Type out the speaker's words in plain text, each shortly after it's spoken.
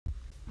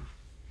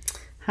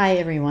Hi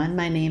everyone,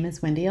 my name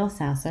is Wendy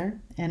Elsasser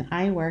and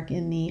I work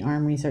in the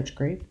ARM research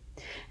group.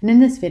 And in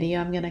this video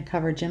I'm going to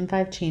cover Gen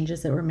 5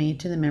 changes that were made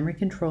to the memory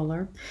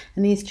controller,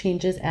 and these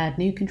changes add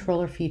new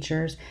controller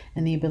features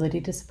and the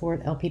ability to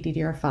support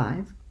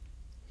LPDDR5.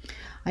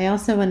 I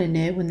also want to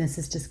note, when this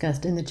is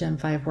discussed in the Gen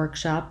 5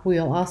 workshop, we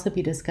will also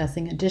be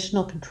discussing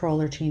additional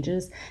controller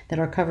changes that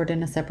are covered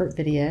in a separate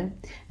video,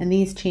 and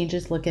these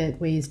changes look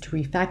at ways to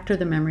refactor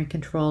the memory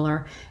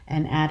controller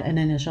and add an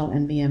initial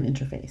NVM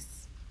interface.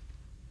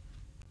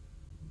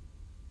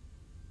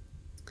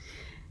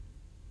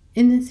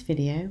 In this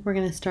video, we're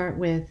going to start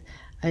with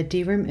a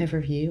DRAM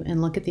overview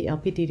and look at the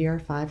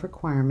LPDDR5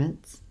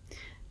 requirements.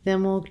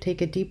 Then we'll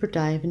take a deeper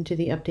dive into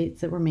the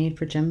updates that were made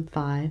for Gen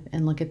 5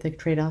 and look at the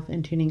trade-off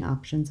and tuning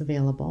options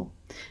available.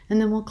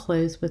 And then we'll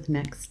close with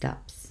next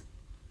steps.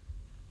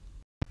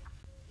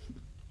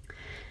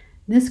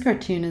 This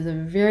cartoon is a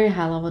very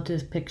high-level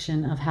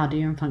depiction of how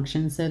DRAM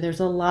functions, so there's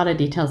a lot of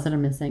details that are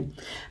missing.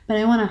 But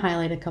I want to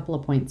highlight a couple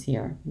of points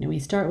here. We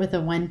start with a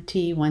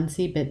 1T,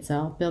 1C bit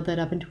cell, build that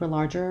up into a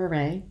larger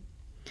array.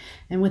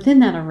 And within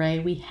that array,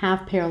 we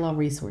have parallel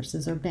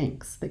resources, or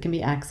banks, that can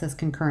be accessed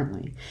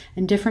concurrently.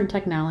 And different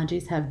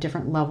technologies have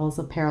different levels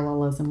of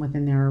parallelism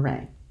within their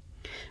array.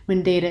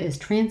 When data is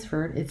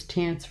transferred, it's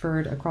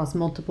transferred across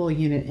multiple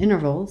unit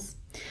intervals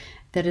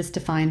that is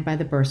defined by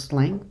the burst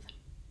length.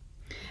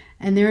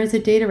 And there is a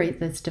data rate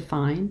that's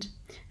defined,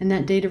 and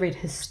that data rate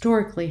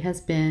historically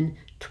has been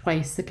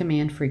twice the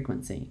command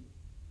frequency.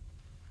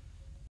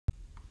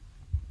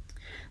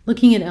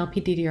 Looking at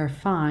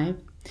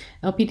LPDDR5,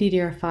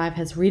 LPDDR5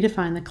 has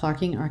redefined the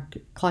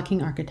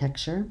clocking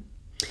architecture.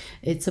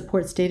 It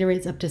supports data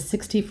rates up to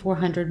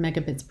 6,400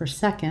 megabits per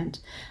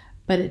second,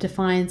 but it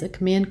defines a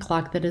command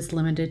clock that is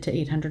limited to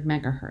 800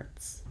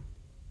 megahertz.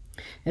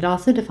 It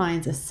also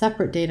defines a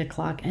separate data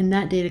clock, and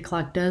that data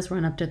clock does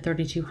run up to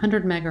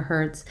 3,200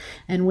 megahertz,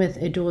 and with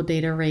a dual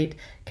data rate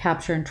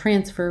capture and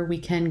transfer, we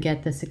can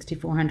get the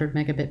 6,400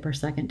 megabit per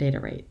second data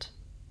rate.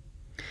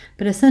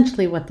 But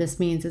essentially what this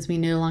means is we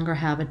no longer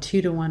have a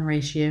 2-to-1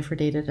 ratio for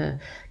data to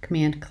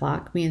command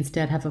clock. We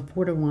instead have a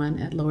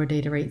 4-to-1 at lower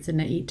data rates and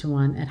an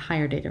 8-to-1 at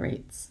higher data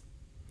rates.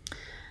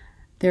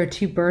 There are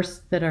two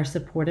bursts that are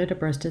supported, a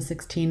burst of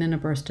 16 and a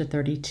burst of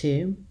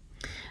 32.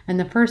 And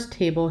the first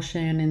table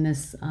shown in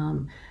this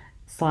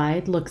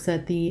slide looks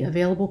at the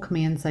available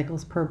command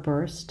cycles per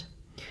burst.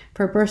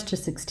 For a burst of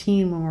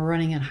 16, when we're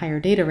running at higher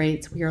data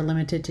rates, we are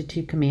limited to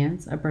 2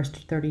 commands. A burst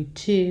of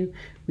 32,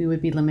 we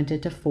would be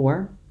limited to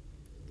 4.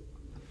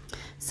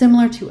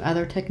 Similar to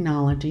other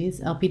technologies,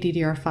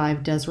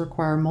 LPDDR5 does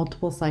require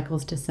multiple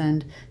cycles to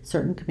send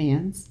certain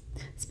commands.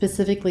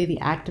 Specifically, the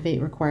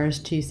activate requires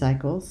 2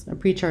 cycles. A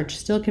precharge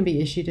still can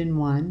be issued in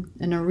 1,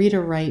 and a read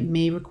or write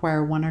may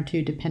require 1 or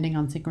 2 depending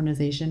on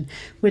synchronization,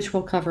 which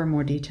we'll cover in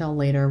more detail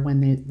later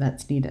when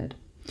that's needed.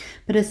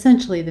 But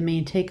essentially, the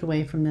main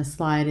takeaway from this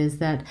slide is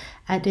that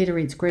at data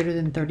rates greater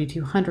than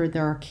 3,200,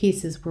 there are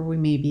cases where we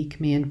may be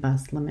command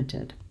bus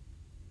limited.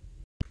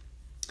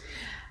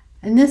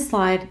 And this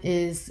slide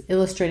is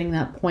illustrating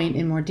that point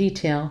in more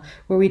detail,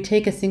 where we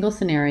take a single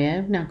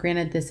scenario. Now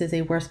granted, this is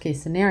a worst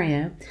case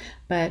scenario,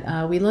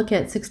 but we look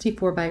at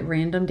 64-byte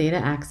random data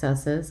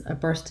accesses, a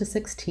burst of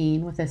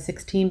 16 with a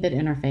 16-bit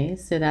interface,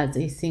 so that's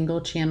a single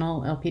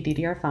channel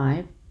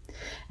LPDDR5,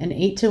 an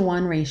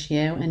 8-to-1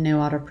 ratio, and no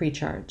auto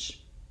precharge.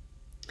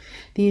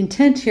 The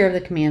intent here of the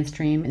command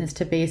stream is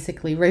to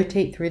basically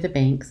rotate through the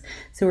banks.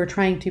 So we're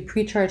trying to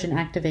precharge and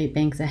activate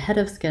banks ahead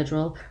of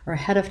schedule or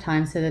ahead of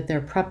time so that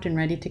they're prepped and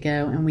ready to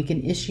go, and we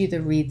can issue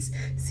the reads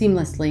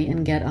seamlessly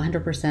and get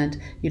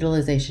 100%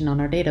 utilization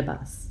on our data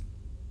bus.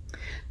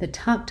 The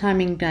top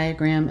timing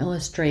diagram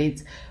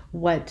illustrates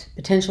what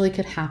potentially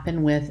could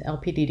happen with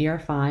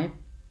LPDDR5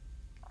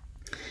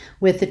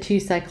 with the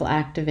 2-cycle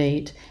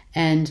activate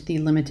and the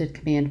limited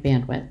command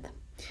bandwidth.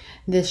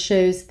 This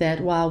shows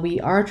that while we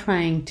are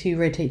trying to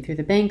rotate through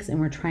the banks and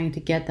we're trying to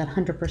get that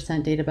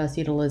 100% data bus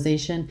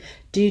utilization,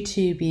 due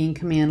to being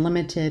command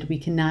limited, we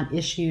cannot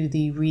issue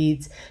the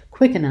reads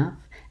quick enough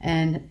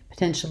and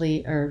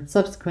potentially or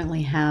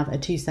subsequently have a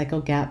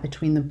 2-cycle gap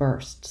between the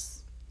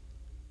bursts.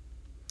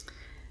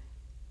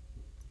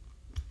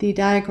 The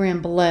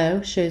diagram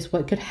below shows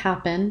what could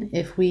happen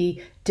if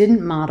we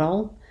didn't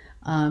model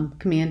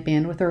command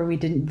bandwidth, or we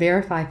didn't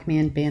verify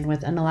command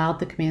bandwidth and allowed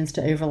the commands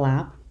to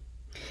overlap.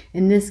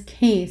 In this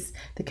case,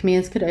 the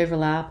commands could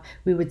overlap.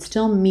 We would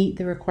still meet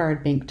the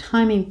required bank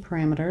timing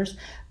parameters,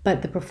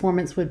 but the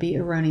performance would be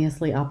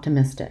erroneously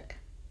optimistic.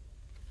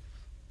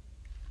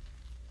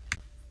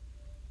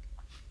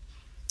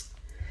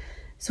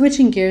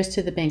 Switching gears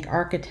to the bank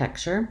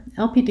architecture,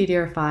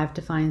 LPDDR5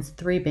 defines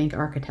 3 bank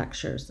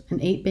architectures, an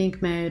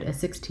 8-bank mode, a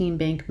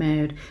 16-bank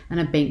mode,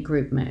 and a bank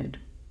group mode.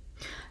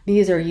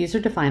 These are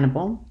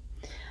user-definable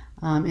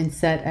and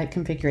set at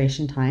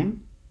configuration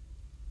time.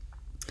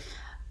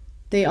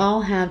 They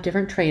all have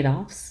different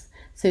trade-offs.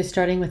 So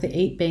starting with the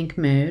 8-bank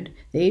mode,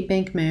 the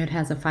 8-bank mode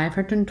has a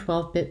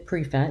 512-bit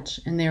prefetch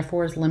and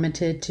therefore is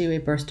limited to a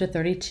burst of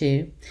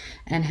 32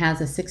 and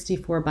has a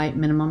 64-byte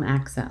minimum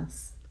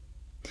access.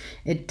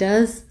 It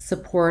does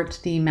support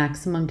the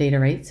maximum data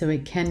rate, so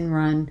it can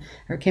run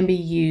or can be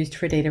used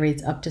for data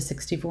rates up to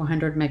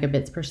 6400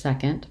 megabits per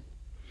second.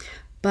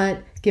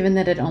 But given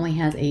that it only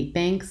has 8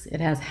 banks,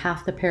 it has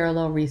half the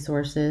parallel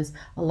resources,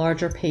 a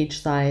larger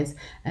page size,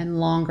 and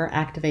longer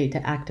activate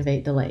to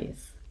activate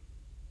delays.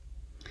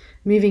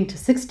 Moving to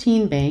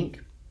 16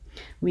 bank,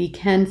 we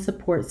can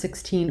support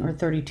 16 or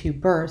 32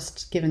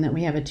 bursts, given that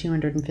we have a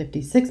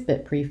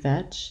 256-bit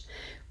prefetch.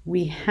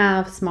 We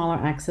have smaller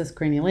access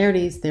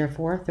granularities,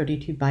 therefore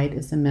 32 byte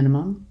is the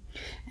minimum.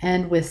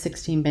 And with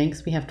 16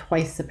 banks, we have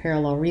twice the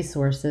parallel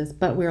resources,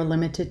 but we are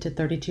limited to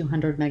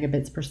 3200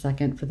 megabits per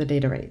second for the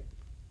data rate.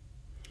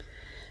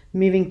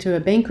 Moving to a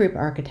bank group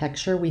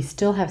architecture, we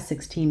still have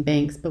 16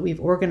 banks, but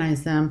we've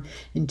organized them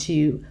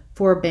into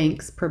 4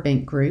 banks per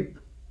bank group.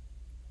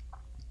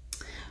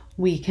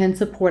 We can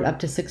support up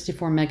to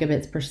 64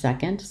 megabits per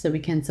second, so we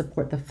can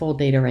support the full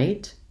data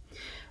rate.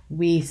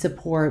 We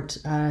support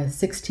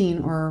 16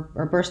 or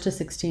a burst to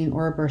 16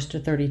 or a burst to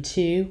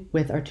 32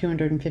 with our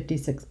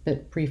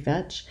 256-bit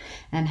prefetch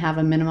and have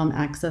a minimum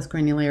access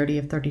granularity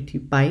of 32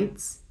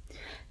 bytes.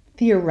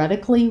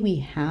 Theoretically, we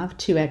have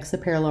 2x the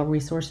parallel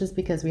resources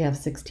because we have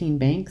 16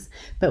 banks,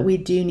 but we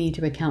do need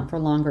to account for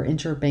longer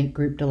inter-bank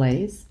group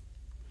delays.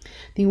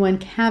 The one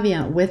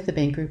caveat with the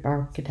bank group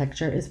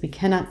architecture is we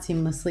cannot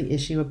seamlessly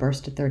issue a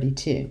burst to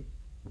 32.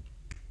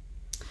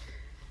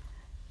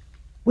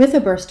 With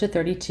a burst to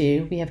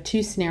 32, we have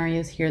 2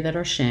 scenarios here that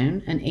are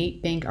shown, an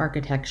 8-bank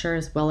architecture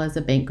as well as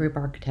a bank group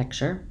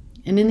architecture.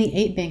 And in the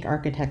 8-bank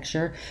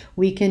architecture,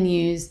 we can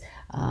use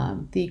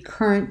the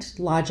current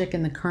logic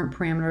and the current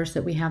parameters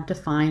that we have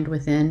defined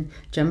within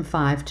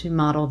Gem5 to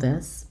model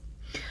this.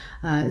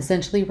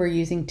 Essentially, we're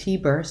using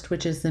T-burst,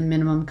 which is the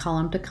minimum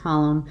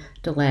column-to-column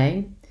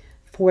delay.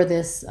 For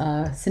this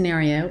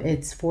scenario,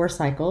 it's 4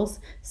 cycles.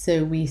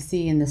 So we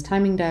see in this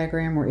timing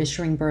diagram, we're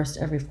issuing burst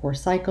every 4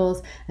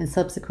 cycles and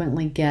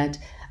subsequently get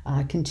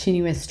a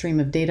continuous stream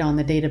of data on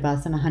the data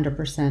bus and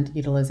 100%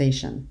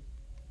 utilization.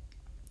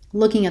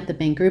 Looking at the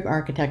bank group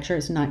architecture,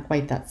 it's not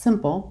quite that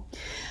simple.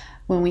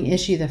 When we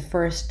issue the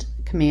first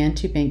command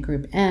to bank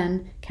group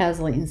N, CAS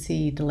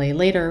latency delay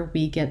later,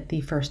 we get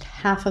the first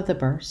half of the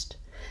burst.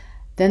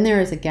 Then there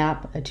is a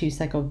gap, a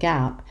 2-cycle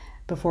gap,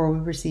 before we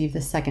receive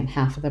the second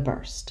half of the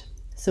burst.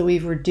 So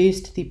we've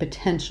reduced the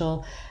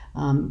potential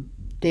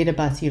data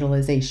bus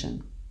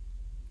utilization.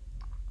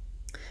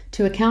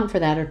 To account for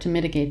that or to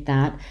mitigate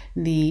that,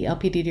 the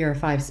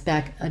LPDDR5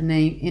 spec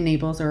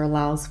enables or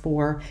allows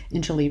for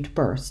interleaved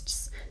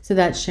bursts. So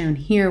that's shown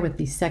here with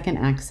the second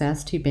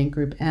access to bank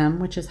group M,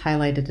 which is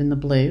highlighted in the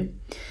blue.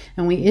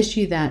 And we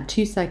issue that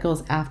 2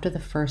 cycles after the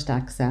first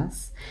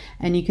access.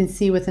 And you can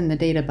see within the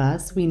data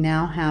bus, we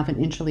now have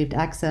an interleaved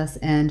access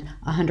and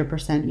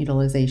 100%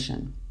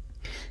 utilization.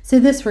 So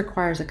this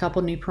requires a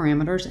couple new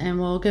parameters, and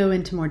we'll go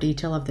into more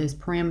detail of those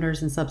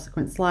parameters in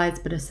subsequent slides,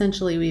 but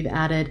essentially we've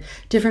added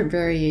different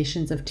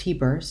variations of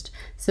T-burst.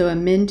 So a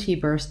min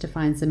T-burst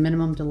defines the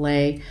minimum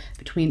delay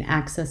between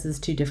accesses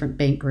to different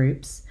bank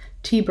groups.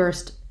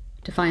 T-burst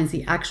defines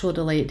the actual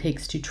delay it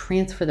takes to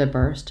transfer the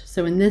burst.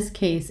 So in this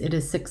case, it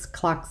is 6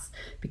 clocks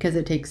because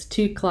it takes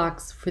 2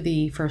 clocks for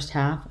the first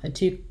half, a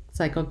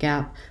 2-cycle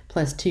gap,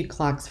 plus 2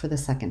 clocks for the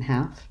second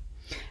half.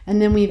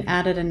 And then we've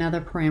added another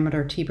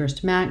parameter,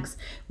 T-burst max,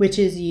 which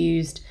is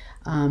used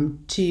for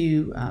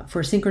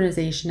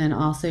synchronization and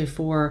also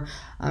for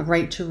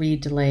write-to-read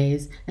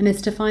delays. And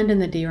it's defined in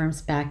the DRAM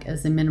spec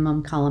as the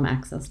minimum column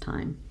access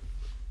time.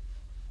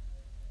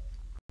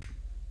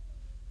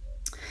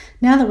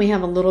 Now that we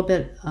have a little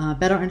bit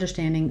better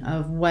understanding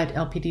of what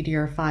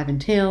LPDDR5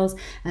 entails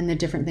and the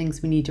different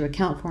things we need to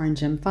account for in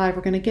Gem5,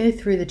 we're going to go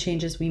through the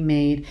changes we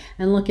made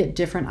and look at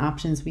different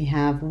options we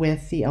have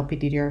with the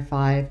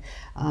LPDDR5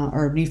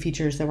 or new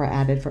features that were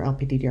added for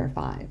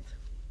LPDDR5.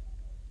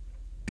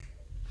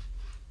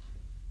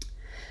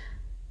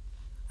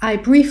 I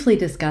briefly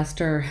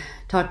discussed or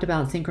talked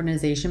about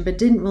synchronization, but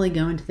didn't really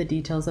go into the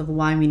details of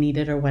why we need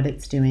it or what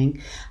it's doing.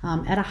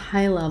 At a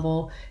high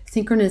level,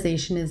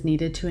 synchronization is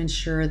needed to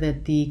ensure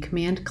that the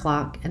command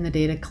clock and the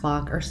data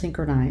clock are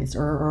synchronized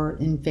or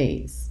in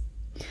phase.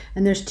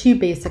 And there's 2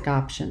 basic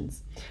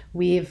options.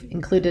 We've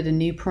included a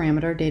new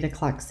parameter, data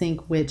clock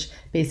sync, which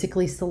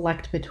basically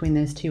select between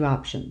those 2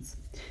 options.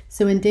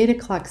 So when data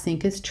clock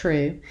sync is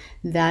true,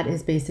 that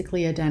is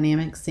basically a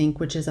dynamic sync,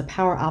 which is a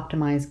power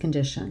optimized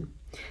condition.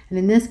 And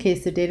in this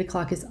case, the data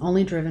clock is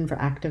only driven for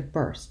active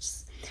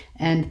bursts,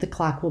 and the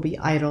clock will be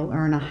idle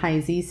or in a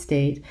high Z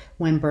state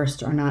when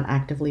bursts are not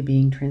actively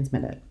being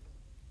transmitted.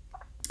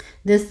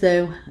 This,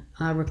 though,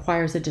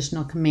 requires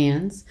additional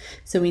commands,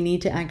 so we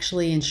need to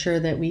actually ensure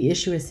that we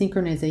issue a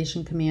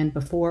synchronization command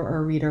before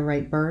our read or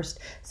write burst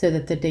so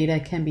that the data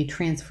can be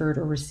transferred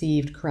or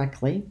received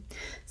correctly.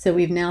 So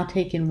we've now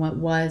taken what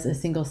was a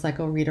single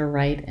cycle read or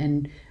write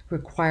and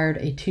required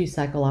a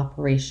 2-cycle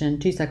operation,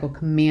 2-cycle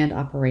command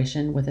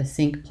operation with a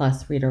sync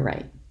plus read or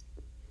write.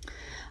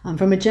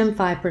 From a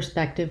Gem5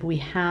 perspective, we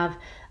have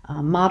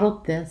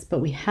modeled this,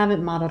 but we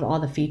haven't modeled all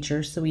the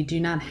features, so we do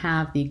not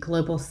have the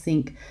global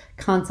sync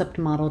concept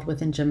modeled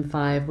within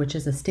Gem5, which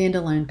is a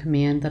standalone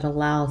command that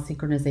allows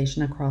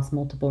synchronization across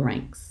multiple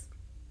ranks.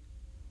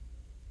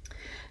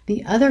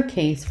 The other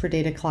case for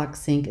data clock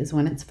sync is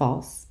when it's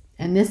false,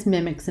 and this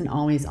mimics an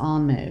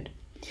always-on mode.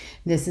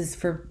 This is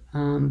for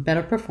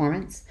better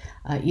performance,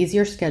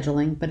 easier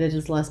scheduling, but it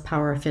is less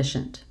power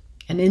efficient.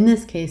 And in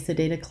this case, the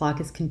data clock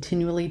is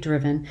continually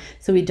driven,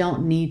 so we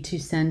don't need to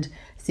send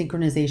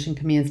synchronization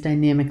commands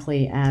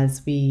dynamically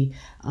as we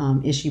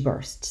issue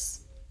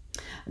bursts.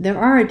 There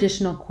are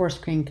additional core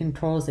screen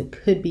controls that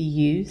could be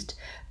used,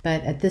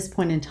 but at this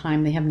point in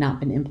time, they have not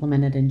been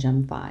implemented in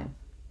Gem5.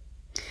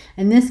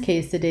 In this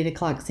case, the data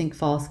clock sync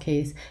false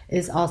case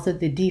is also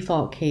the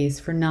default case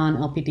for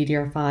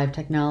non-LPDDR5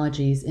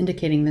 technologies,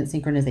 indicating that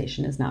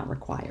synchronization is not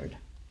required.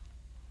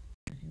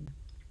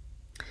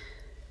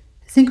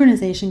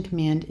 Synchronization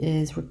command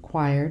is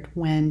required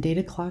when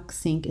data clock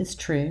sync is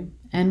true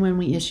and when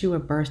we issue a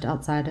burst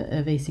outside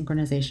of a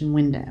synchronization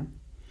window.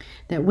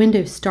 That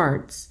window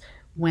starts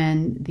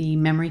when the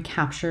memory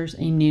captures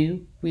a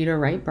new read or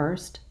write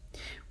burst.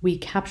 We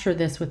capture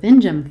this within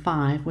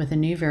Gem5 with a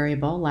new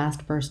variable,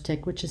 last burst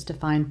tick, which is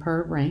defined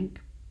per rank.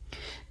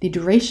 The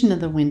duration of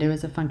the window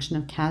is a function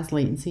of CAS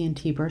latency and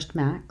T-burst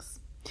max.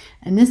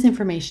 And this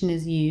information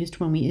is used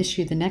when we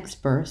issue the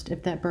next burst.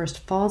 If that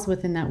burst falls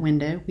within that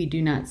window, we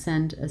do not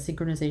send a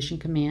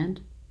synchronization command.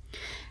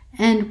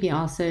 And we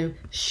also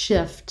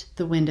shift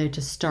the window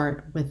to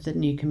start with the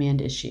new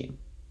command issue.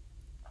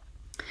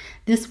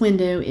 This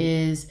window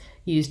is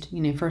used,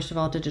 first of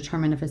all, to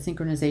determine if a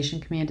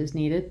synchronization command is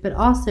needed, but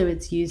also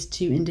it's used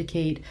to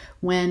indicate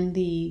when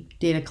the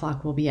data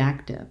clock will be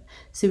active.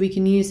 So we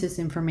can use this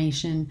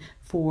information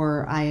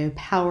for I/O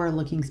power,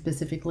 looking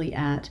specifically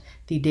at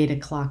the data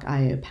clock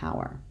I/O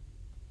power.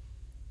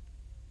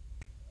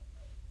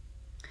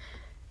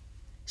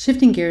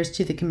 Shifting gears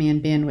to the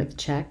command bandwidth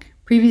check.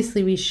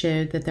 Previously we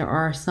showed that there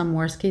are some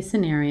worst case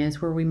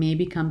scenarios where we may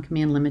become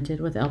command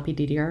limited with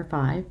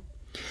LPDDR5.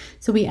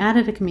 So we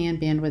added a command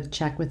bandwidth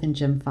check within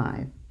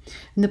Gem5.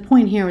 And the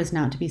point here was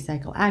not to be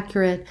cycle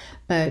accurate,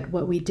 but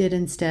what we did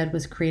instead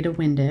was create a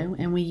window,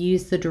 and we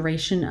used the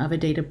duration of a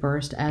data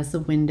burst as the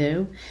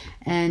window,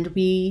 and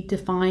we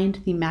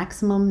defined the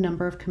maximum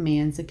number of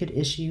commands that could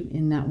issue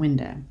in that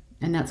window.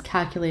 And that's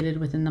calculated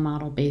within the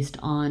model based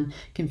on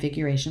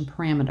configuration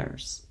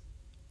parameters.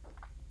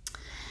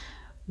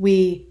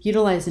 We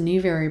utilize a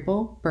new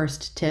variable,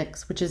 burst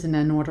ticks, which is an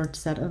unordered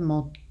set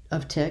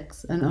of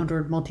ticks, an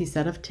unordered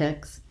multi-set of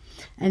ticks,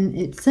 and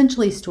it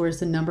essentially stores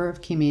the number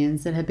of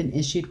commands that have been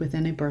issued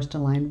within a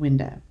burst-aligned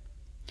window.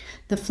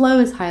 The flow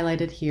is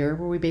highlighted here,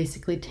 where we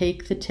basically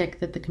take the tick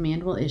that the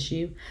command will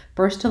issue,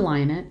 burst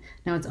align it.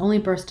 Now it's only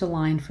burst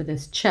aligned for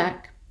this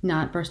check,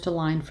 not burst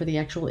aligned for the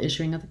actual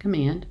issuing of the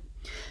command.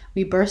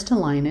 We burst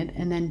align it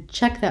and then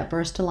check that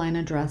burst align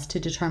address to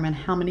determine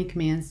how many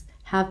commands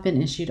have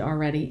been issued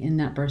already in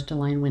that burst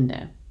align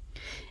window.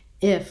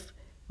 If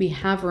we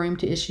have room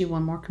to issue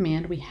one more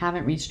command, we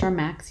haven't reached our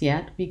max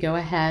yet, we go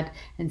ahead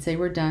and say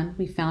we're done.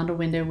 We found a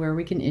window where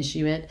we can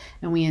issue it,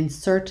 and we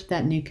insert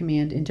that new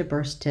command into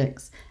burst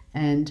ticks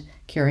and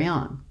carry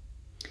on.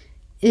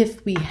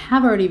 If we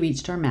have already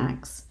reached our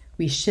max,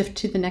 we shift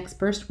to the next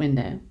burst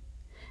window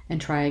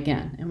and try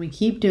again. And we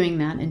keep doing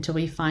that until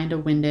we find a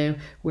window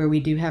where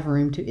we do have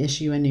room to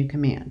issue a new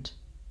command.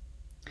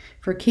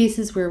 For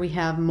cases where we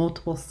have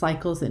multiple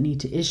cycles that need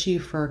to issue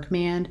for a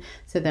command,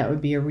 so that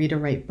would be a read or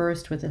write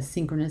burst with a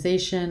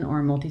synchronization or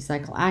a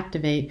multi-cycle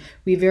activate,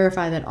 we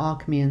verify that all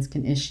commands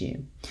can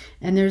issue.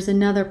 And there's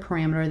another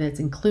parameter that's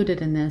included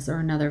in this, or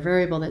another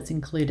variable that's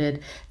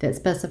included, that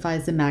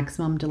specifies the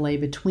maximum delay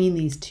between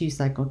these two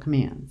cycle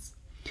commands.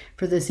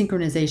 For the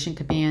synchronization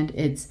command,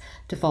 it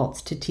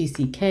defaults to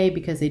TCK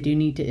because they do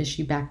need to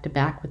issue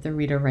back-to-back with the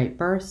read or write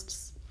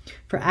bursts.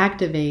 For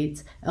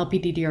activates,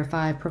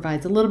 LPDDR5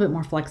 provides a little bit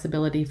more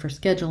flexibility for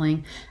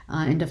scheduling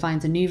and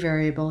defines a new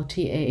variable,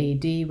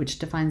 TAAD, which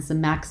defines the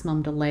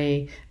maximum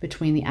delay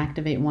between the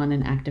activate 1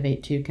 and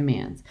activate 2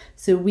 commands.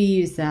 So we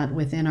use that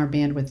within our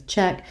bandwidth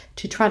check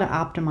to try to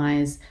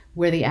optimize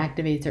where the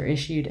activates are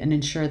issued and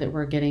ensure that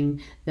we're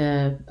getting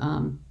the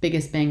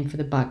biggest bang for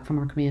the buck from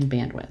our command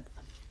bandwidth.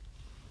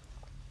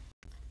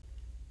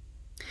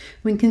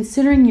 When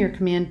considering your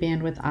command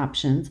bandwidth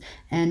options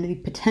and the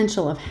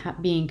potential of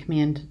being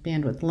command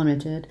bandwidth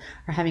limited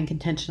or having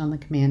contention on the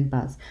command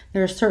bus,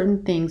 there are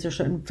certain things or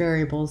certain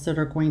variables that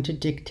are going to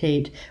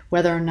dictate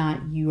whether or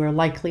not you are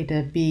likely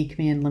to be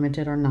command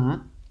limited or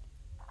not.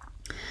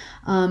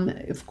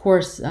 Of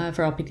course,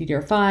 for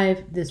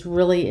LPDDR5, this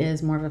really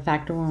is more of a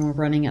factor when we're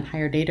running at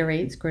higher data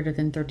rates, greater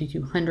than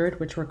 3200,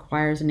 which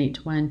requires an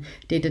 8:1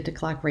 data to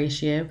clock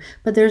ratio.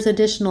 But there's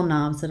additional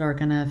knobs that are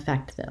going to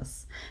affect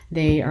this.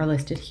 They are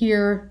listed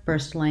here: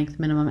 burst length,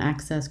 minimum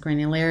access,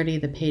 granularity,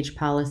 the page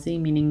policy,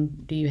 meaning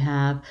do you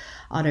have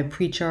auto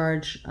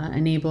precharge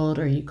enabled,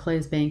 or you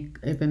close bank,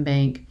 open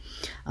bank,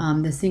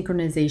 the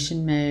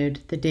synchronization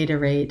mode, the data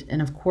rate,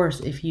 and of course,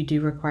 if you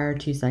do require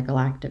 2-cycle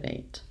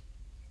activate.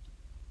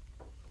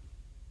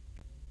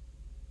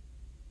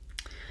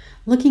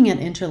 Looking at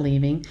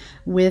interleaving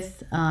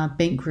with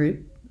bank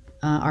group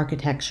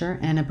architecture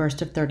and a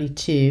burst of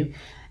 32,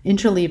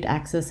 interleaved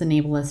access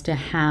enable us to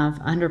have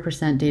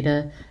 100%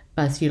 data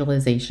bus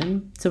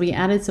utilization. So we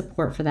added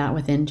support for that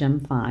within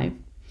Gem5.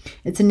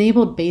 It's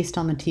enabled based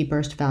on the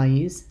T-burst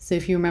values. So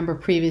if you remember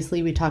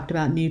previously, we talked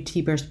about new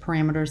T-burst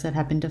parameters that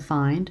have been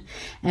defined,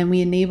 and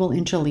we enable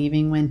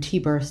interleaving when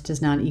T-burst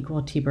does not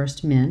equal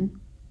T-burst min.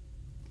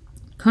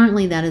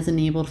 Currently, that is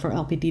enabled for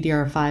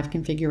LPDDR5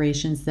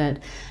 configurations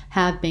that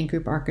have bank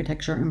group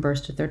architecture and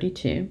burst of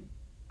 32.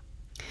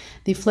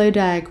 The flow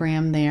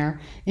diagram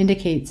there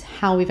indicates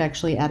how we've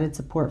actually added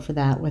support for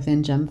that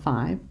within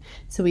Gem5.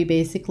 So we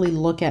basically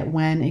look at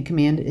when a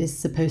command is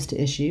supposed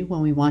to issue,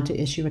 when we want to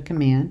issue a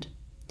command.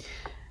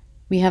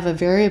 We have a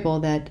variable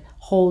that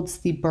holds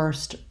the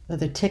burst or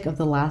the tick of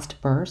the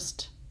last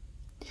burst,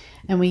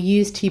 and we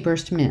use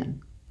T-burst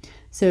min.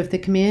 So if the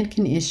command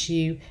can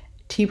issue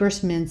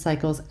T-burst min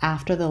cycles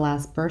after the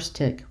last burst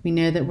tick, we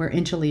know that we're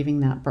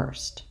interleaving that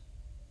burst.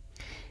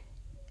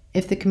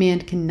 If the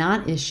command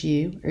cannot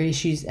issue or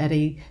issues at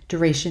a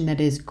duration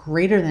that is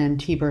greater than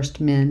T-burst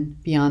min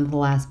beyond the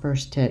last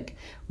burst tick,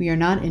 we are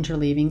not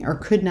interleaving or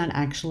could not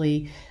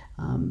actually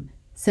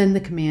send the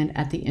command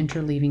at the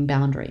interleaving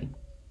boundary.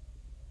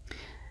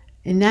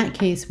 In that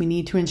case, we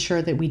need to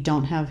ensure that we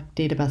don't have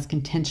data bus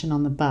contention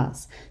on the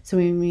bus. So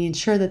we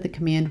ensure that the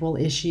command will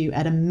issue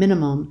at a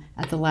minimum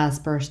at the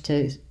last burst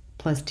tick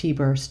plus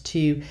T-burst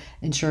to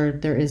ensure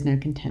there is no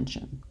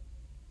contention.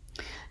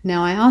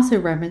 Now I also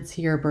reference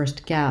here a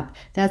burst gap.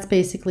 That's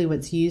basically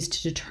what's used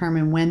to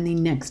determine when the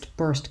next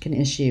burst can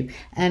issue.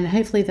 And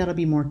hopefully that'll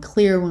be more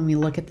clear when we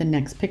look at the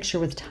next picture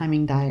with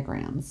timing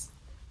diagrams.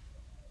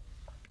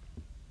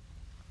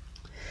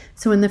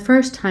 So in the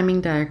first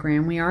timing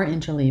diagram, we are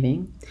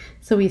interleaving.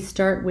 So we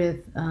start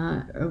with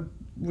a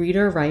read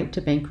or write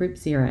to bank group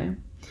 0.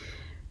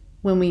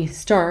 When we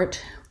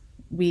start,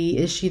 we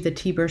issue the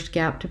T-burst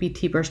gap to be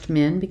T-burst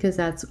min because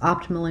that's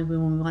optimally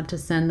when we want to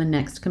send the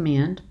next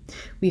command.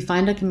 We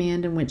find a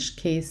command in which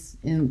case,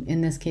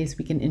 in this case,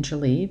 we can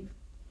interleave.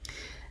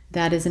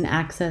 That is an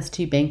access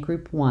to bank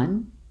group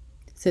 1.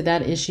 So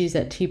that issues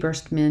at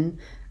T-burst min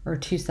or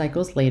 2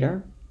 cycles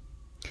later.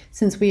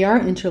 Since we are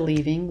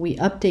interleaving, we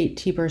update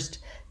T-burst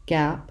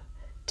gap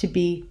to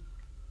be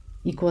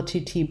equal to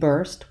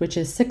T-burst, which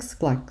is 6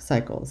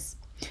 cycles.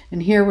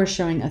 And here we're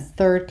showing a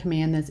third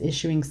command that's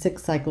issuing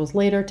 6 cycles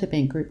later to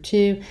bank group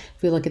 2.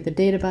 If we look at the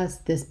data bus,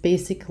 this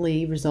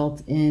basically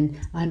results in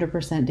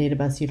 100% data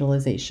bus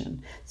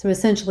utilization. So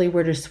essentially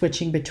we're just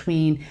switching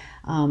between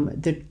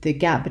the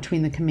gap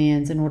between the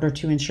commands in order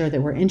to ensure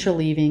that we're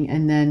interleaving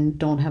and then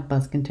don't have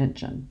bus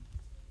contention.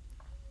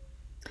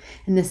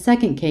 In the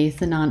second case,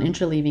 the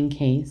non-interleaving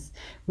case,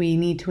 we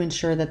need to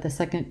ensure that the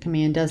second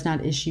command does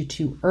not issue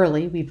too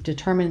early. We've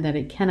determined that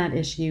it cannot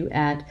issue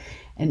at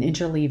an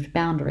interleaved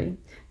boundary.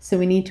 So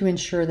we need to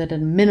ensure that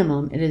at a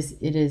minimum it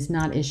is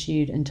not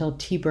issued until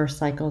T-burst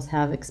cycles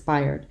have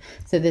expired.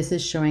 So this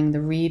is showing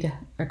the read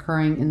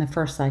occurring in the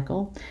first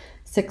cycle.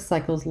 6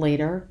 cycles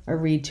later, a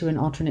read to an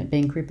alternate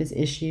bank group is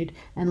issued,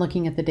 and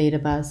looking at the data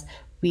bus,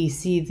 we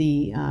see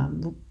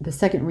the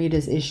second read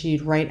is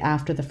issued right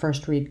after the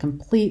first read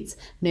completes.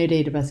 No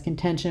data bus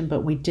contention,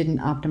 but we didn't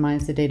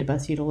optimize the data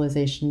bus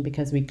utilization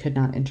because we could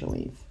not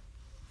interleave.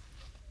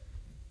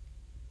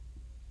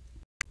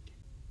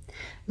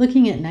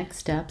 Looking at next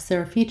steps,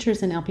 there are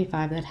features in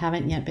LP5 that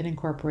haven't yet been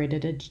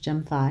incorporated into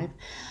Gem5.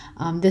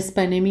 This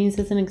by no means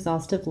is an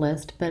exhaustive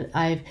list, but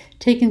I've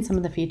taken some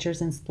of the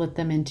features and split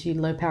them into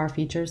low power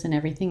features and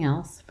everything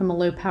else. From a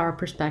low power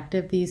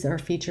perspective, these are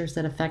features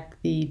that affect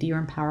the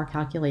DRAM power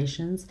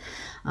calculations,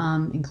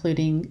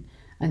 including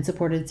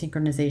unsupported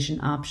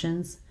synchronization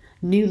options,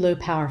 new low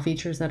power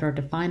features that are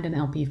defined in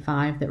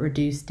LP5 that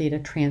reduce data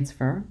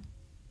transfer,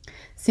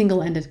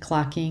 single-ended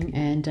clocking,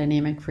 and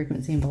dynamic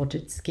frequency and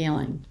voltage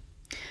scaling.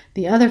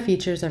 The other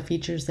features are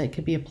features that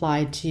could be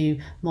applied to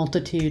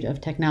multitude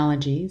of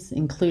technologies,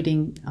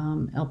 including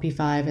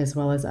LP5 as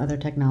well as other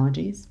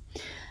technologies.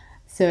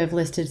 So I've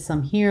listed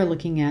some here,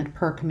 looking at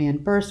per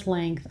command burst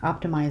length,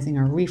 optimizing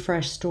our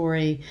refresh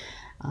story,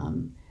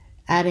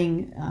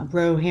 adding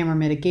row hammer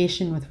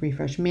mitigation with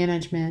refresh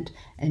management,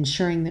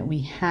 ensuring that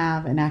we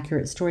have an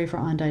accurate story for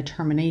on-die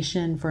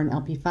termination. For an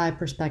LP5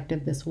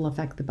 perspective, this will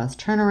affect the bus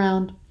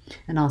turnaround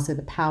and also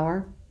the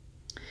power.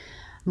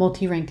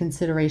 Multi-rank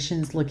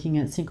considerations looking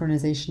at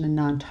synchronization and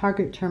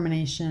non-target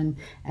termination,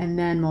 and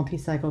then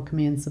multi-cycle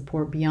command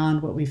support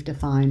beyond what we've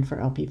defined for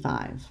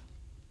LP5.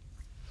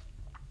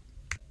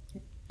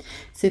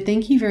 So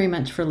thank you very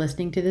much for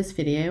listening to this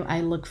video.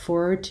 I look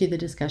forward to the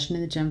discussion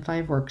in the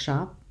Gem5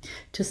 workshop.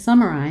 To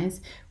summarize,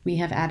 we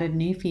have added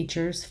new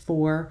features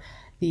for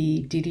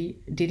the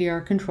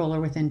DDR controller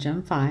within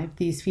Gem5.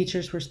 These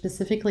features were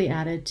specifically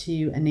added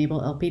to enable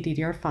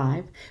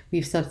LPDDR5.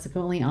 We've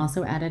subsequently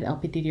also added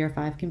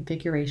LPDDR5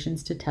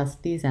 configurations to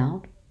test these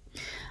out.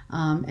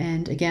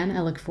 And again,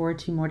 I look forward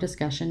to more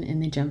discussion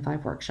in the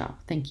Gem5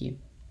 workshop. Thank you.